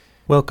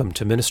Welcome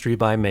to Ministry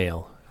by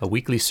Mail, a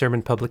weekly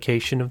sermon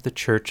publication of the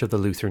Church of the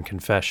Lutheran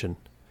Confession.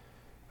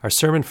 Our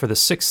sermon for the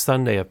sixth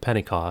Sunday of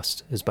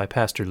Pentecost is by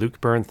Pastor Luke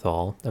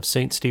Bernthal of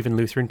St. Stephen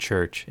Lutheran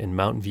Church in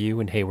Mountain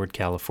View in Hayward,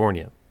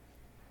 California.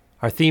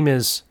 Our theme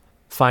is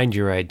Find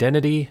Your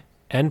Identity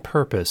and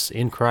Purpose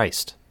in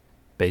Christ,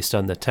 based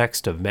on the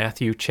text of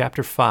Matthew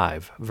chapter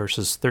 5,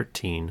 verses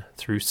 13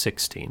 through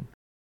 16.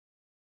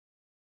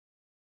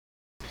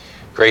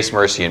 Grace,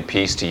 mercy, and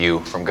peace to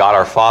you from God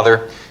our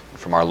Father,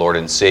 from our Lord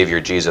and Savior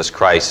Jesus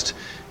Christ,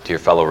 to your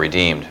fellow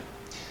redeemed.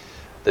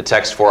 The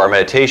text for our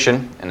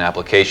meditation and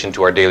application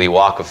to our daily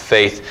walk of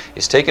faith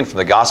is taken from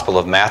the Gospel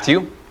of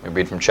Matthew. We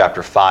read from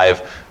chapter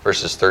 5,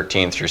 verses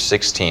 13 through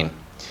 16.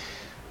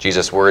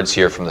 Jesus' words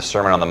here from the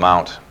Sermon on the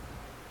Mount.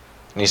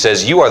 And he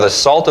says, "You are the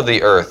salt of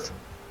the earth,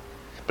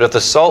 but if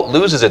the salt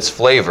loses its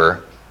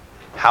flavor,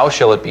 how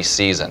shall it be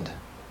seasoned?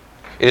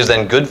 It is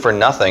then good for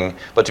nothing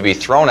but to be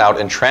thrown out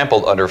and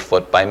trampled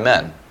underfoot by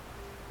men.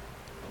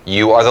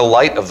 You are the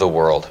light of the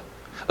world.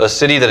 A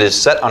city that is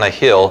set on a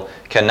hill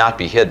cannot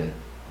be hidden.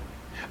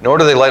 Nor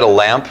do they light a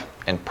lamp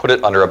and put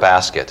it under a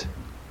basket,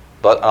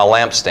 but on a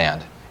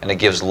lampstand, and it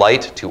gives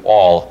light to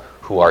all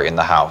who are in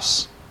the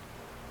house.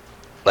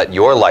 Let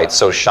your light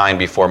so shine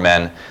before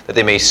men that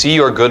they may see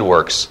your good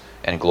works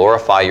and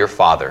glorify your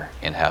Father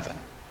in heaven."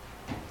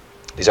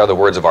 These are the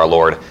words of our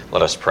Lord.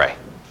 Let us pray.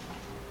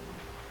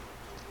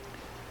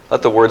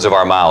 Let the words of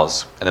our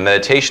mouths and the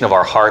meditation of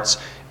our hearts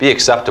be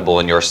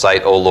acceptable in your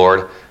sight, O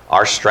Lord,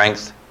 our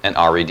strength and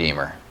our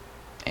Redeemer.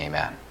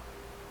 Amen.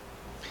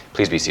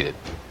 Please be seated.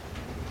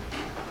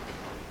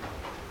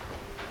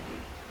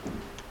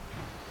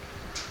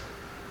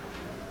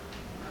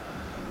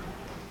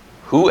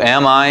 Who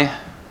am I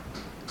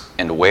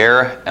and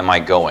where am I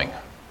going?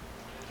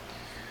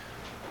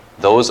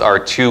 Those are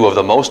two of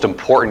the most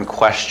important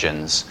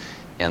questions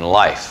in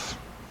life.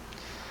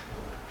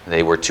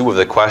 They were two of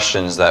the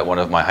questions that one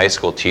of my high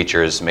school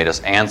teachers made us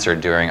answer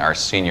during our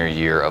senior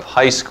year of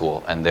high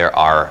school. And there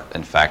are,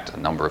 in fact, a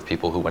number of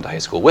people who went to high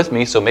school with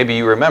me, so maybe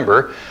you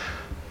remember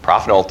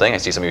Prof. Nolting. I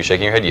see some of you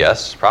shaking your head,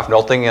 yes. Prof.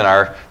 Nolting in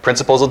our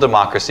Principles of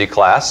Democracy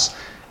class,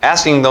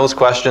 asking those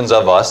questions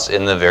of us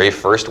in the very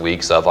first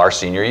weeks of our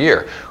senior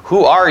year.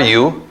 Who are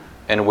you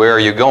and where are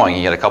you going?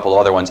 He had a couple of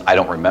other ones. I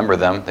don't remember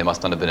them. They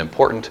must not have been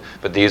important,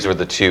 but these were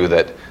the two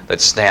that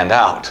stand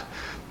out.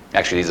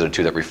 Actually, these are the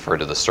two that refer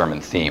to the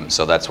sermon theme,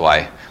 so that's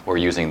why we're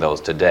using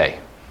those today.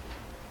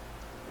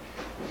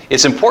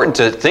 It's important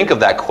to think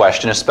of that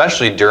question,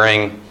 especially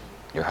during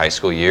your high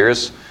school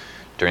years,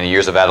 during the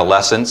years of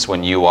adolescence,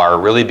 when you are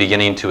really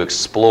beginning to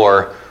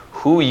explore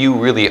who you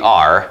really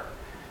are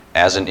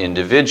as an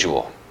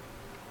individual.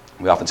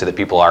 We often say that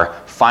people are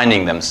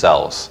finding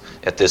themselves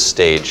at this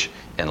stage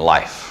in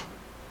life.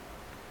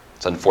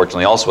 It's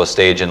unfortunately also a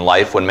stage in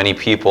life when many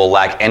people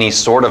lack any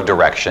sort of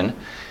direction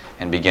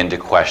and begin to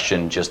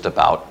question just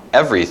about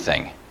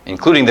everything,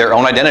 including their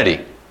own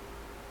identity.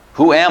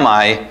 Who am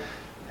I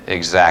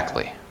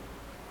exactly?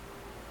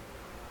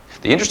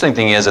 The interesting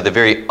thing is, at the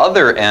very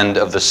other end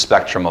of the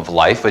spectrum of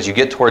life, as you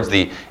get towards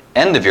the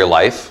end of your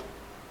life,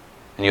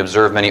 and you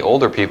observe many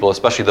older people,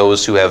 especially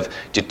those who have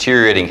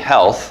deteriorating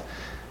health,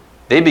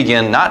 they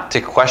begin not to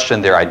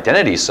question their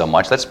identity so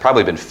much. That's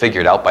probably been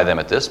figured out by them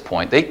at this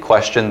point. They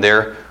question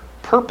their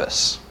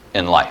purpose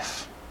in life.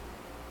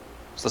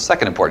 It's the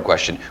second important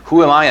question.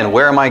 Who am I and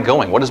where am I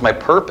going? What is my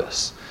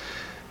purpose?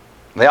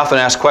 They often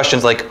ask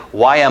questions like,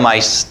 why am I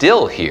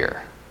still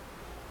here?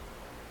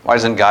 Why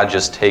doesn't God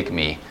just take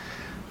me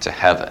to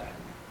heaven?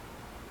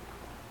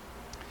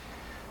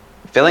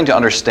 Failing to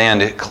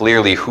understand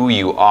clearly who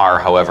you are,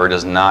 however,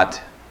 does not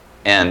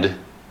end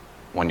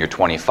when you're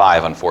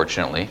 25,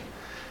 unfortunately.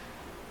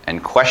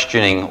 And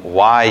questioning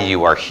why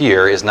you are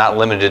here is not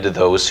limited to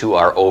those who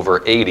are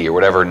over 80, or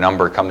whatever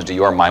number comes to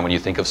your mind when you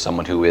think of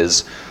someone who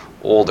is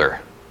older.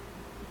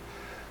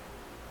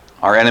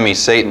 Our enemy,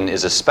 Satan,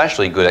 is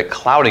especially good at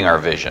clouding our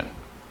vision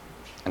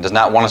and does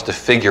not want us to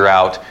figure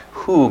out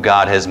who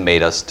God has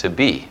made us to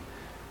be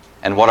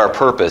and what our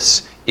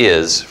purpose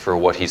is for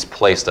what he's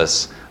placed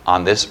us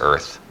on this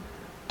earth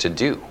to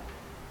do.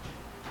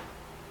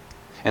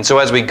 And so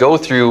as we go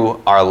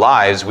through our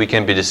lives, we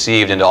can be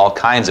deceived into all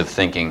kinds of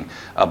thinking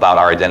about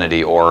our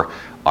identity or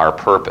our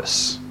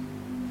purpose.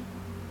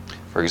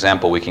 For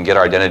example, we can get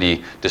our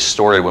identity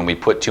distorted when we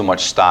put too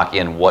much stock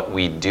in what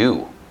we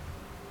do.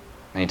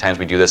 Many times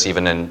we do this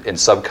even in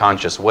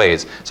subconscious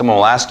ways. Someone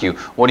will ask you,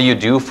 what do you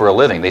do for a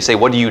living? They say,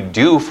 what do you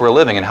do for a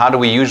living? And how do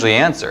we usually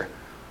answer?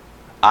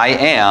 I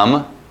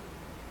am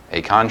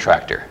a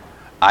contractor.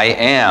 I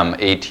am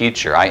a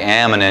teacher. I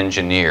am an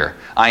engineer.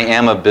 I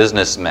am a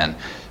businessman,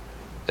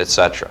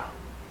 etc.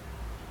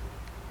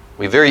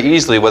 We very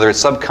easily, whether it's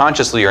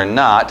subconsciously or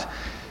not,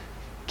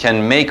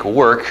 can make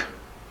work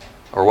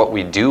or what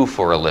we do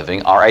for a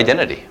living our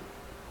identity,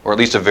 or at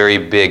least a very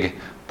big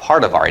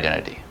part of our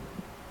identity.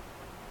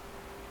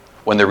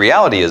 When the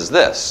reality is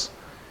this: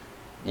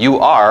 you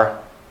are,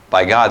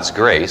 by God's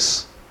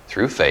grace,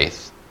 through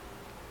faith,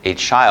 a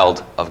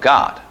child of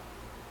God.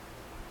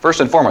 First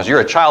and foremost,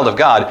 you're a child of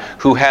God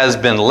who has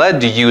been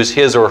led to use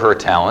his or her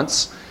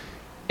talents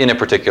in a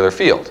particular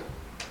field.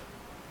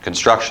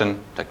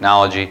 Construction,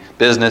 technology,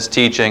 business,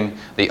 teaching,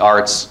 the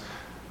arts,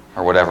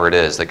 or whatever it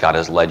is that God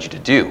has led you to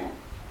do.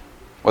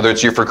 Whether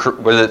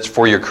it's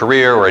for your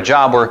career or a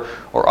job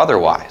or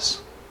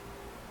otherwise.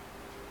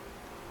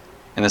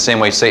 In the same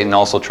way, Satan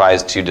also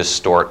tries to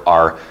distort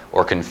or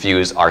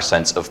confuse our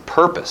sense of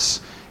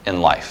purpose in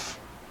life.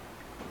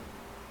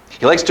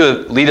 He likes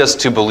to lead us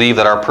to believe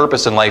that our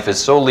purpose in life is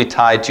solely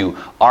tied to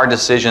our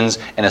decisions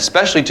and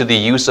especially to the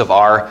use of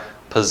our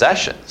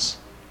possessions.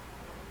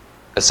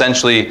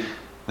 Essentially,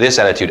 this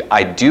attitude,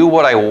 I do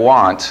what I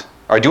want,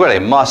 or I do what I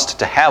must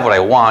to have what I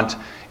want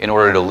in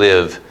order to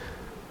live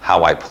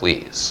how I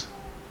please.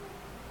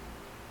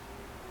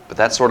 But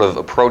that sort of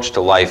approach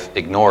to life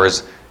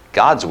ignores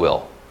God's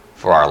will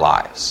for our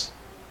lives.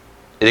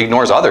 It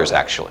ignores others,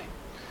 actually.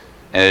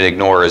 And it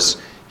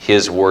ignores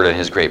His word and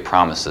His great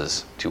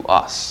promises to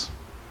us.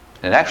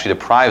 And it actually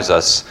deprives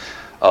us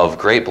of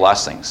great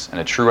blessings and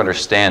a true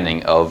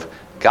understanding of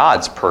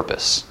God's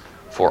purpose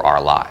for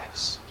our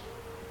lives.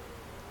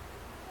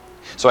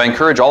 So I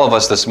encourage all of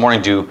us this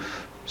morning to,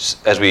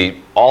 as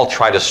we all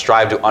try to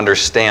strive to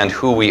understand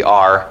who we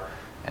are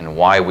and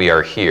why we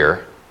are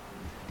here,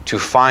 to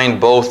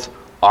find both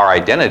our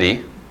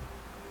identity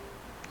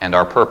and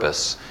our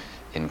purpose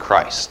in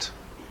Christ.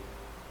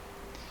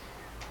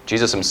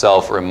 Jesus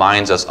himself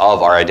reminds us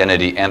of our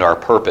identity and our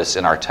purpose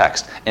in our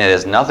text, and it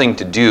has nothing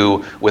to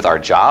do with our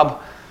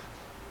job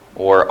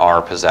or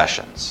our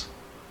possessions.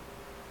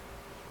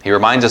 He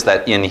reminds us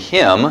that in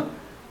Him,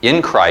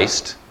 in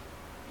Christ,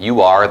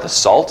 you are the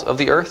salt of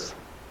the earth,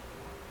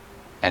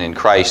 and in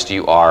Christ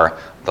you are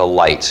the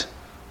light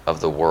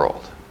of the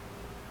world.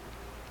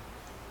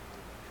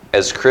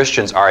 As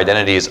Christians, our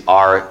identities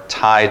are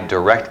tied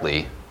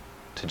directly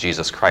to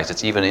Jesus Christ.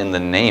 It's even in the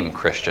name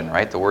Christian,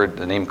 right?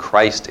 The name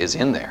Christ is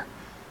in there.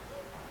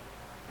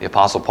 The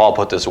Apostle Paul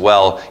put this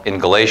well in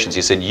Galatians.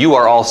 He said, "You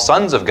are all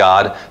sons of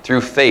God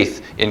through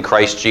faith in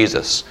Christ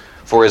Jesus.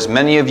 For as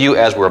many of you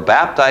as were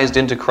baptized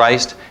into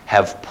Christ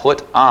have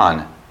put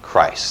on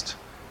Christ."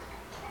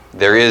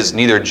 There is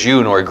neither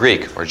Jew nor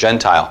Greek or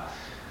Gentile.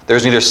 There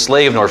is neither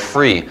slave nor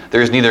free.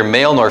 There is neither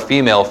male nor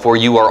female, for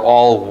you are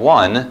all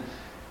one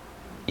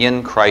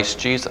in Christ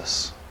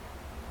Jesus.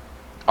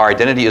 Our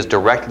identity is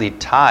directly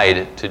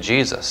tied to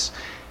Jesus.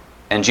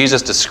 And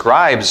Jesus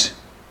describes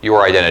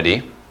your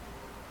identity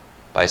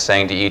by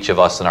saying to each of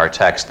us in our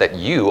text that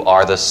you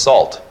are the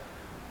salt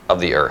of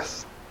the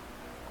earth.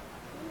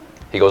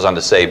 He goes on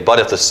to say, "But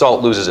if the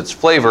salt loses its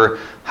flavor,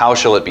 how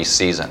shall it be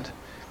seasoned?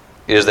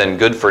 It is then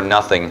good for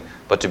nothing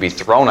but to be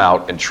thrown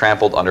out and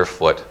trampled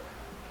underfoot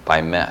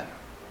by men."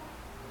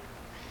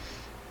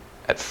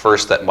 At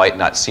first, that might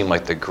not seem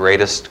like the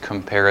greatest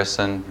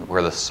comparison,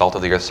 where the salt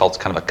of the earth, salt's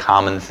kind of a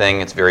common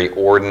thing. It's very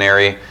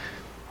ordinary.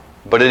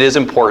 But it is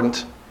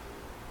important,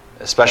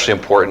 especially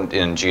important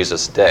in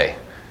Jesus' day.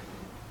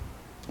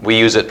 We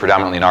use it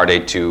predominantly in our day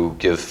to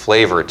give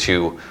flavor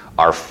to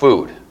our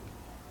food.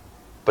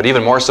 But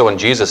even more so in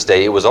Jesus'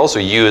 day, it was also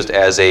used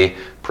as a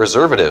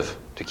preservative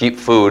to keep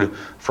food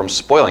from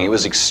spoiling. It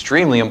was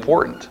extremely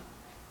important.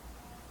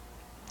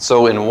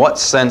 So in what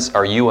sense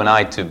are you and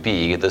I to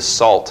be the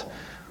salt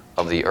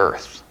of the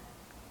earth?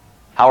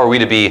 How are we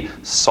to be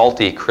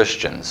salty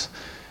Christians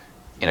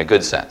in a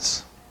good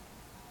sense?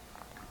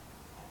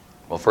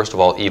 Well, first of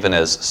all, even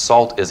as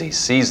salt is a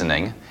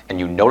seasoning, and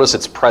you notice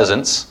its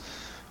presence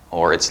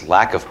or its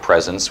lack of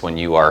presence when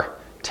you are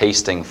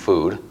tasting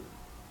food,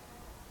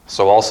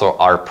 so also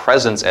our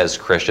presence as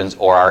Christians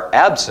or our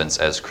absence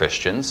as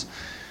Christians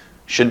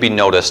should be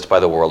noticed by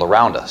the world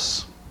around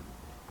us.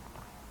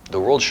 The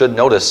world should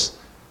notice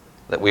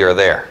that we are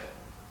there.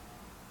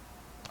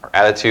 Our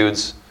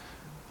attitudes,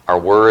 our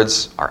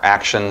words, our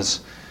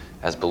actions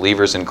as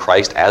believers in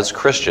Christ, as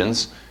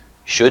Christians,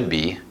 should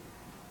be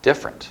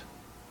different.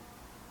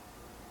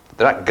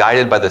 They're not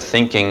guided by the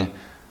thinking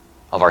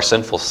of our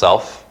sinful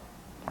self,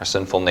 our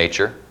sinful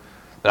nature.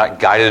 They're not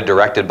guided or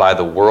directed by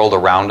the world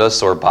around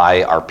us or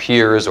by our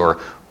peers or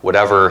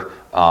whatever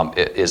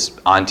is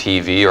on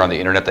TV or on the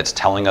internet that's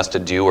telling us to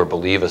do or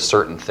believe a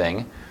certain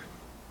thing.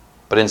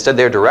 But instead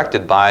they're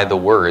directed by the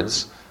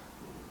words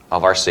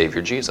of our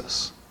Savior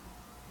Jesus.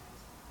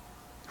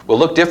 We'll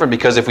look different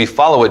because if we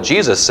follow what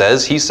Jesus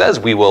says, He says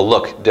we will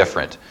look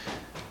different.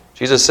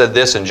 Jesus said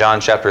this in John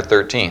chapter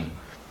 13.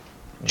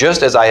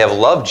 "Just as I have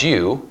loved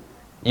you,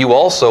 you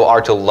also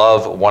are to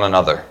love one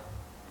another.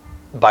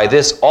 By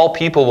this all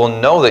people will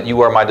know that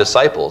you are my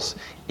disciples,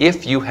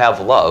 if you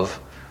have love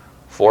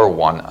for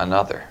one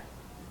another."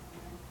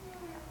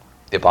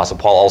 The Apostle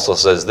Paul also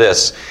says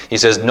this. He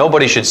says,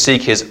 "Nobody should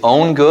seek his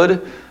own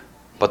good,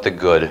 but the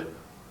good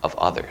of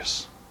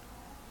others."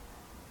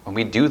 When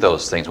we do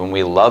those things, when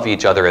we love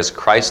each other as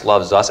Christ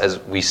loves us, as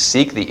we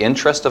seek the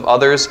interest of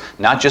others,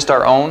 not just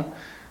our own,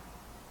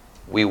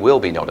 we will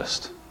be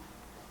noticed.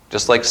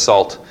 Just like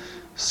salt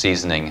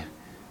seasoning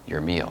your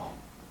meal.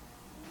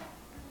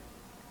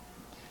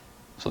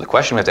 So the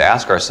question we have to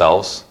ask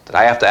ourselves, that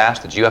I have to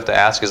ask, that you have to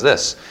ask, is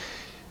this: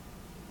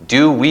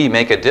 do we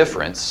make a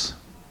difference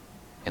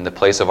in the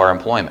place of our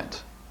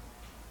employment,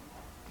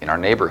 in our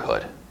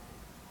neighborhood,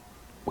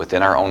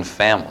 within our own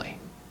family?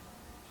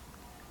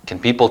 Can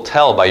people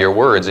tell by your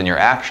words and your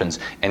actions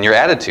and your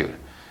attitude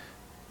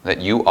that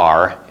you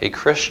are a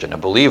Christian, a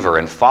believer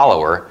and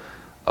follower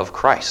of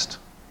Christ?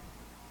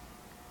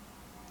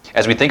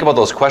 As we think about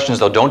those questions,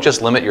 though, don't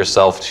just limit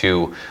yourself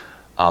to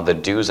the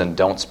do's and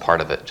don'ts part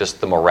of it,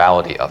 just the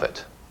morality of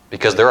it.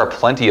 Because there are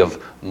plenty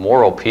of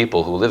moral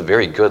people who live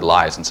very good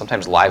lives, and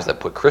sometimes lives that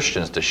put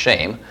Christians to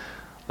shame,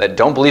 that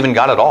don't believe in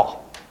God at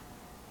all,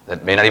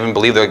 that may not even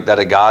believe that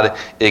a God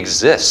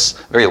exists.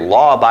 Very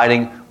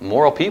law-abiding,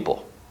 moral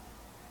people,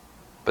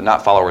 but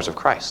not followers of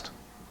Christ.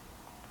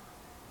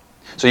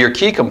 So your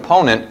key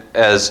component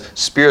as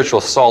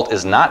spiritual salt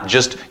is not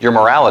just your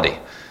morality,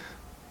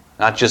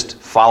 not just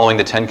following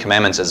the Ten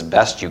Commandments as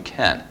best you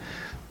can,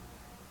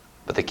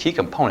 but the key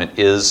component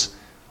is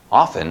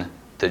often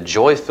the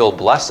joy-filled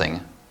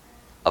blessing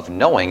of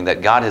knowing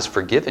that God has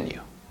forgiven you,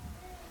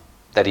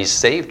 that He's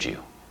saved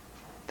you,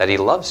 that He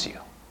loves you.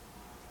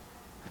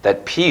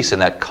 That peace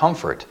and that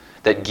comfort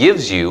that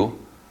gives you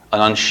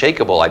an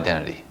unshakable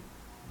identity,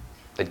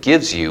 that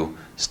gives you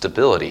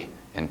stability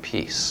and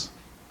peace.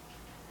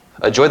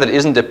 A joy that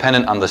isn't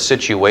dependent on the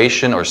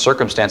situation or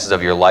circumstances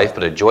of your life,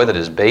 but a joy that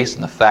is based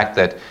on the fact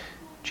that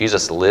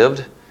Jesus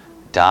lived,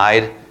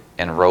 died,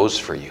 and rose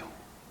for you.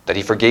 That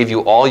He forgave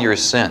you all your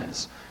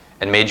sins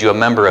and made you a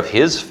member of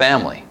His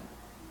family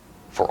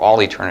for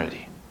all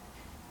eternity.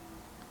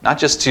 Not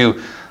just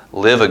to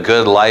live a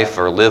good life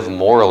or live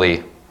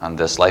morally on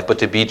this life, but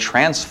to be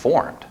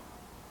transformed.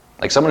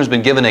 Like someone who's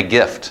been given a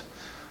gift,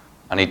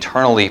 an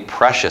eternally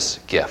precious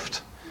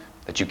gift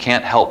that you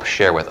can't help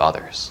share with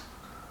others.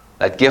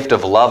 That gift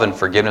of love and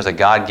forgiveness that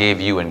God gave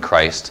you in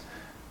Christ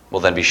will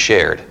then be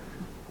shared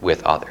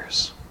with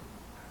others.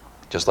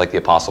 Just like the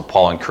Apostle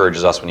Paul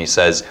encourages us when he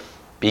says,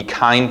 be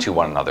kind to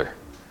one another,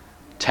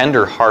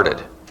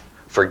 tender-hearted,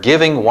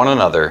 forgiving one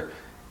another,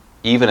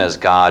 even as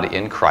God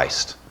in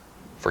Christ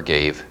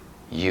forgave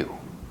you.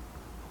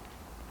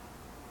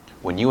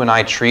 When you and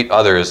I treat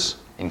others,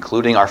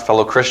 including our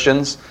fellow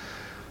Christians,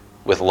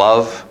 with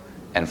love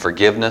and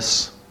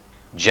forgiveness,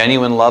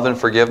 genuine love and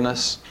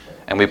forgiveness,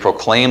 and we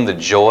proclaim the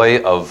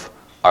joy of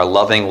our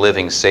loving,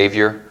 living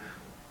Savior,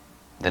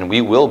 then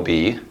we will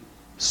be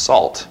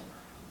salt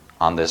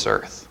on this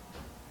earth.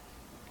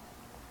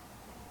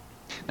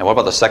 Now, what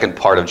about the second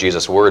part of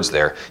Jesus' words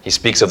there? He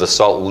speaks of the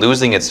salt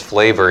losing its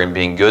flavor and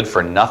being good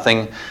for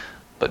nothing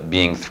but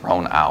being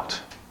thrown out.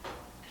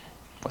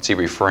 What's he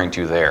referring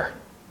to there?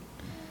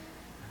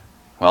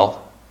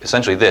 Well,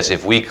 essentially this: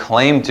 if we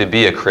claim to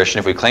be a Christian,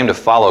 if we claim to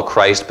follow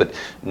Christ, but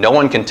no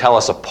one can tell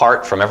us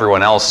apart from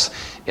everyone else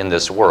in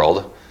this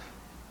world,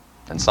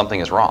 then something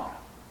is wrong.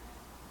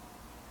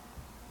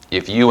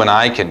 If you and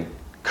I can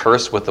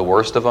curse with the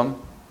worst of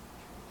them,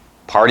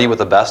 party with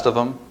the best of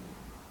them,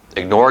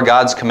 ignore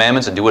God's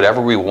commandments and do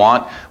whatever we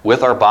want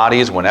with our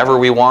bodies whenever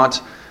we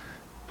want,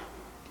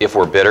 if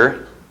we're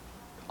bitter,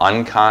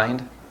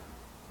 unkind,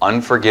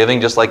 unforgiving,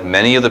 just like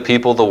many of the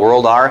people of the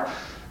world are,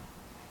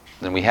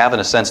 then we have, in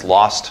a sense,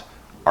 lost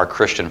our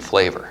Christian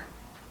flavor.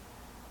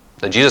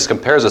 Then Jesus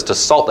compares us to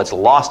salt that's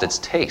lost its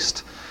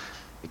taste.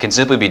 It can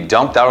simply be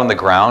dumped out on the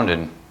ground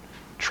and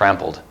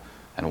trampled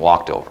and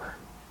walked over.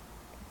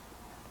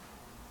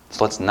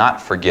 So let's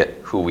not forget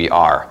who we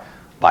are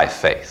by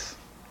faith,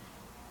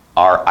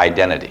 our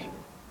identity.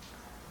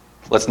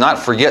 Let's not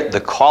forget the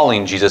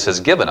calling Jesus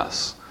has given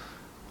us,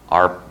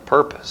 our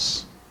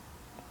purpose.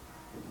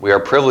 We are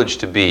privileged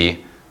to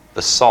be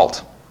the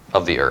salt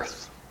of the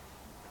earth,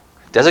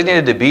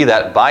 designated to be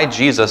that by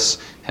Jesus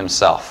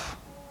himself.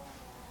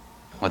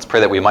 Let's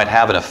pray that we might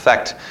have an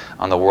effect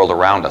on the world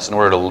around us in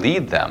order to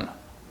lead them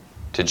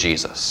to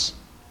Jesus.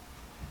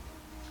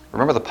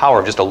 Remember the power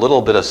of just a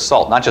little bit of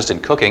salt, not just in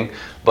cooking,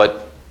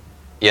 but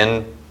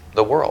in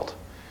the world.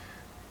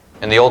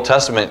 In the Old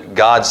Testament,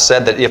 God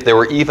said that if there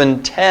were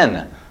even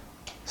 10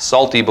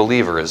 salty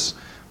believers,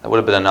 that would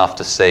have been enough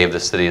to save the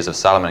cities of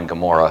Sodom and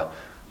Gomorrah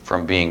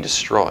from being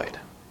destroyed.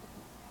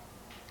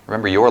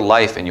 Remember, your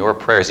life and your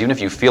prayers, even if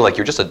you feel like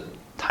you're just a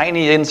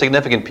tiny,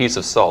 insignificant piece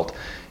of salt,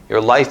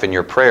 your life and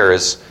your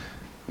prayers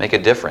make a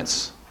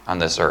difference on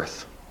this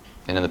earth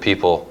and in the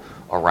people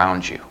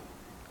around you.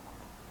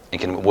 It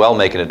can well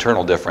make an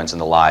eternal difference in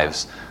the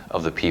lives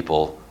of the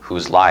people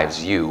whose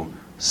lives you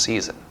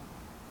season.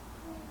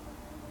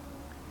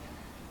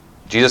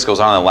 Jesus goes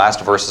on in the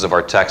last verses of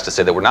our text to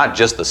say that we're not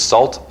just the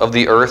salt of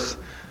the earth,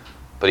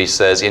 but he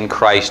says, in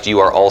Christ you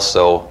are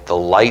also the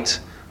light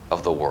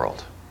of the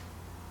world.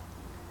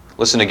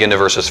 Listen again to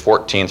verses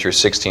 14 through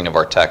 16 of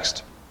our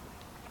text.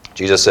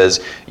 Jesus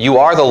says, you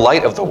are the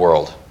light of the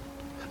world.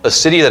 A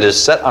city that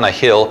is set on a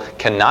hill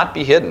cannot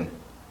be hidden.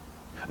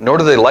 Nor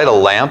do they light a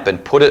lamp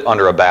and put it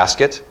under a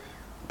basket,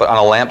 but on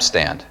a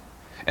lampstand,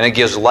 and it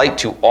gives light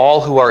to all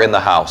who are in the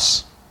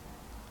house.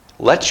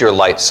 Let your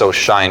light so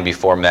shine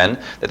before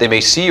men that they may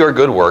see your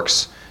good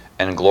works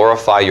and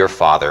glorify your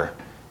Father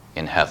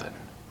in heaven.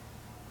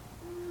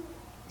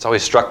 It's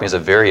always struck me as a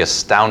very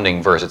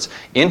astounding verse. It's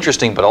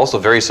interesting, but also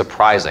very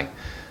surprising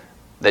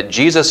that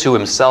Jesus, who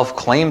himself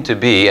claimed to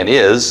be and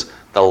is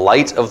the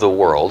light of the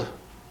world,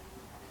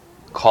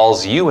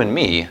 calls you and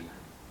me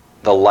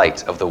the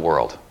light of the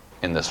world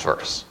in this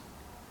verse.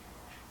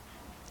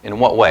 In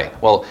what way?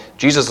 Well,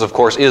 Jesus, of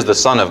course, is the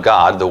Son of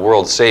God, the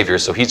world's Savior,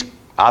 so he's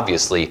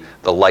obviously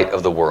the light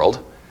of the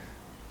world.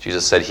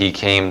 Jesus said he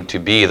came to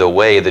be the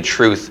way, the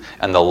truth,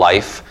 and the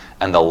life,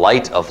 and the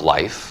light of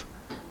life.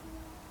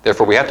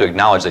 Therefore, we have to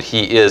acknowledge that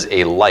he is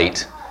a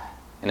light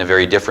in a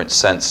very different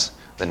sense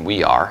than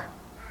we are.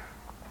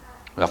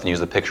 We often use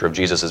the picture of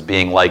Jesus as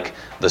being like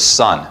the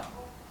sun.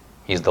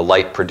 He's the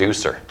light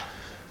producer.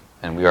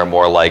 And we are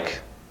more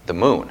like the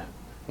moon.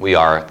 We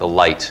are the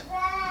light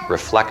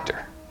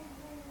reflector.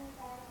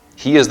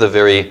 He is the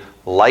very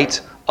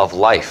light of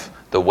life,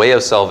 the way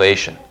of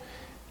salvation.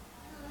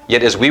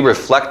 Yet as we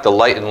reflect the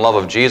light and love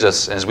of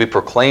Jesus, and as we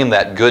proclaim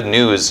that good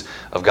news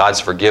of God's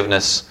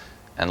forgiveness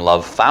and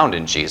love found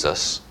in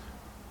Jesus,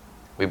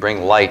 we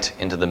bring light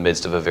into the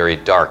midst of a very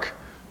dark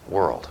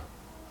world.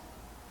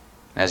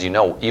 As you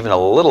know, even a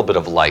little bit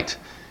of light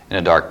in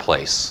a dark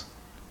place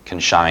can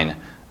shine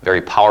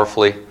very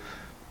powerfully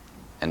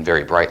and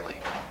very brightly.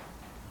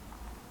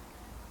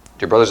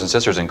 Dear brothers and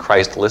sisters in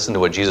Christ, listen to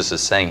what Jesus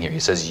is saying here. He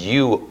says,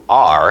 you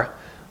are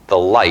the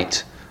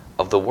light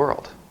of the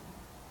world.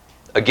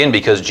 Again,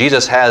 because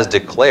Jesus has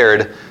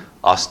declared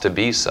us to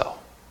be so.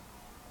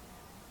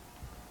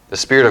 The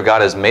Spirit of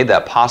God has made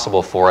that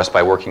possible for us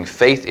by working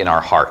faith in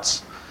our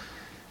hearts.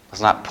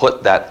 Let's not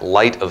put that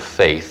light of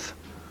faith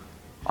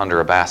under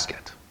a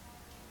basket.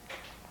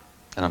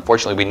 And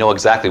unfortunately, we know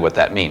exactly what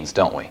that means,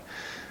 don't we?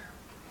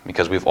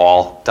 Because we've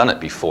all done it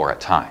before at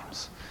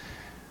times.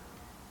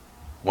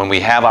 When we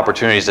have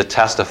opportunities to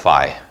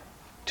testify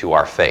to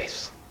our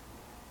faith,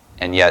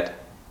 and yet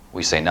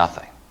we say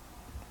nothing.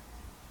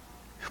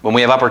 When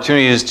we have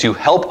opportunities to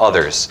help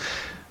others,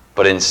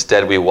 but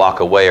instead we walk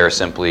away or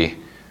simply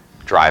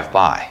drive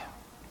by.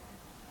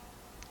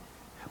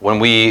 When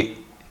we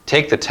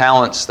take the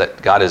talents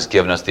that God has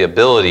given us, the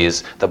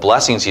abilities, the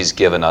blessings he's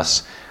given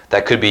us,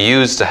 that could be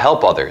used to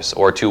help others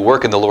or to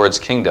work in the Lord's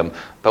kingdom,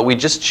 but we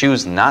just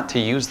choose not to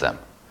use them.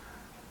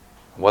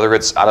 Whether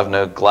it's out of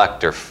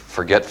neglect or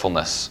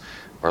forgetfulness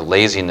or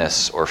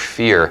laziness or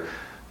fear,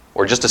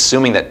 or just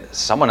assuming that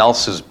someone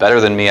else who's better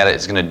than me at it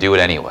is going to do it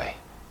anyway.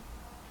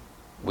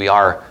 We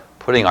are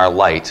putting our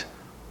light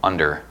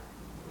under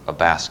a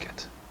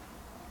basket.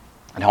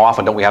 And how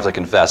often don't we have to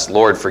confess,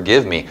 Lord,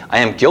 forgive me. I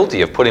am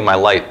guilty of putting my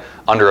light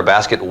under a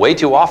basket way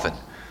too often.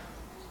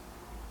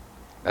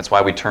 That's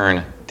why we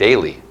turn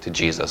daily to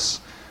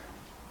Jesus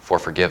for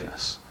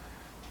forgiveness.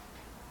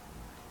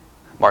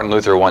 Martin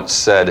Luther once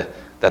said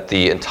that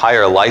the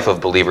entire life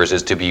of believers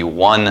is to be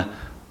one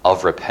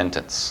of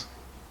repentance.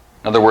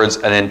 In other words,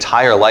 an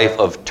entire life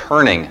of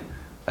turning.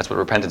 That's what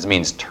repentance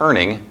means,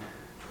 turning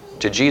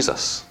to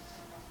Jesus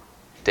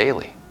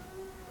daily.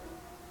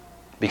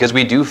 Because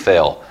we do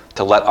fail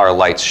to let our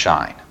lights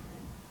shine.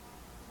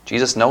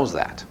 Jesus knows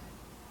that.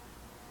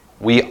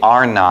 We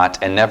are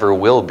not and never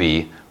will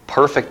be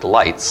perfect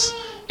lights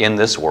in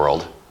this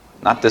world,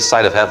 not this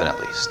side of heaven at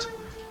least.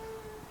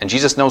 And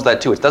Jesus knows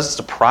that too. It doesn't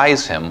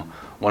surprise him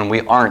when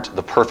we aren't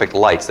the perfect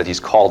lights that he's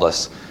called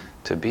us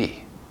to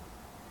be.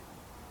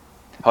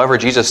 However,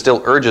 Jesus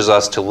still urges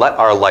us to let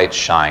our light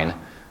shine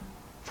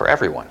for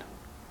everyone.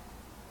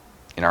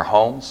 In our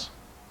homes,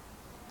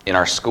 in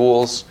our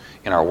schools,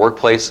 in our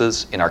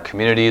workplaces, in our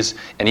communities,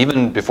 and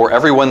even before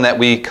everyone that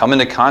we come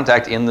into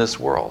contact in this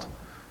world.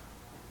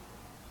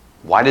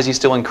 Why does he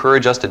still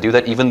encourage us to do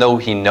that, even though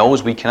he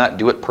knows we cannot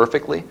do it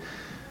perfectly?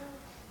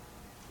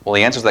 Well,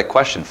 he answers that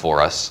question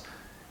for us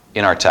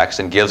in our text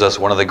and gives us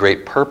one of the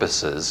great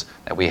purposes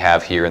that we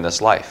have here in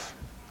this life.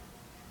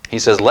 He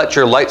says, let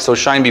your light so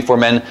shine before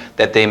men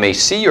that they may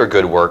see your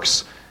good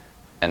works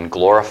and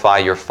glorify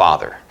your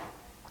Father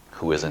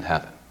who is in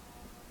heaven.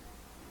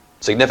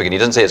 Significant. He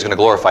doesn't say it's going to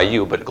glorify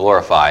you, but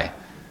glorify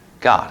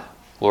God.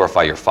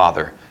 Glorify your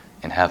Father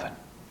in heaven.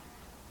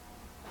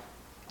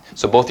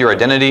 So both your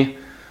identity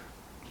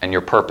and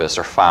your purpose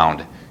are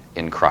found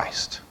in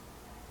Christ.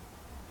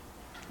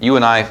 You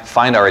and I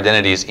find our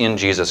identities in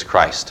Jesus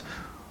Christ.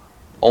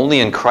 Only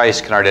in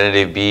Christ can our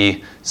identity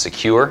be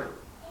secure,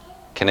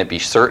 can it be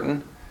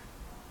certain,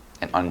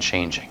 and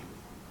unchanging.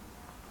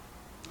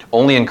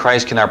 Only in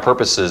Christ can our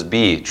purposes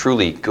be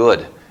truly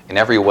good in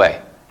every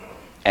way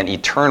and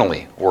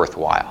eternally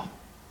worthwhile.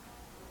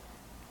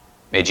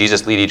 May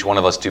Jesus lead each one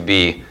of us to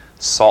be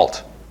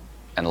salt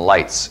and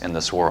lights in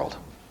this world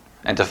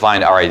and to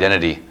find our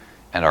identity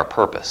and our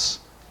purpose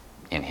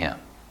in him.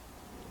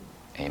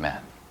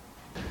 Amen.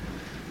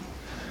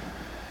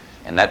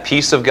 And that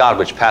peace of God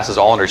which passes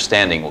all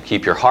understanding will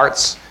keep your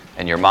hearts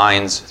and your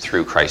minds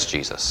through Christ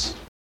Jesus.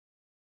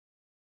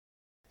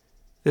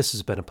 This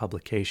has been a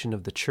publication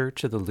of the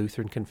Church of the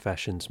Lutheran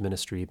Confessions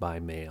Ministry by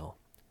mail.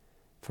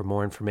 For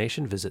more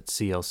information, visit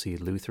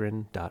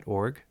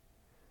clclutheran.org.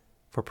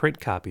 For print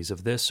copies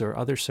of this or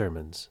other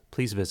sermons,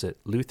 please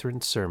visit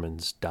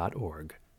lutheransermons.org.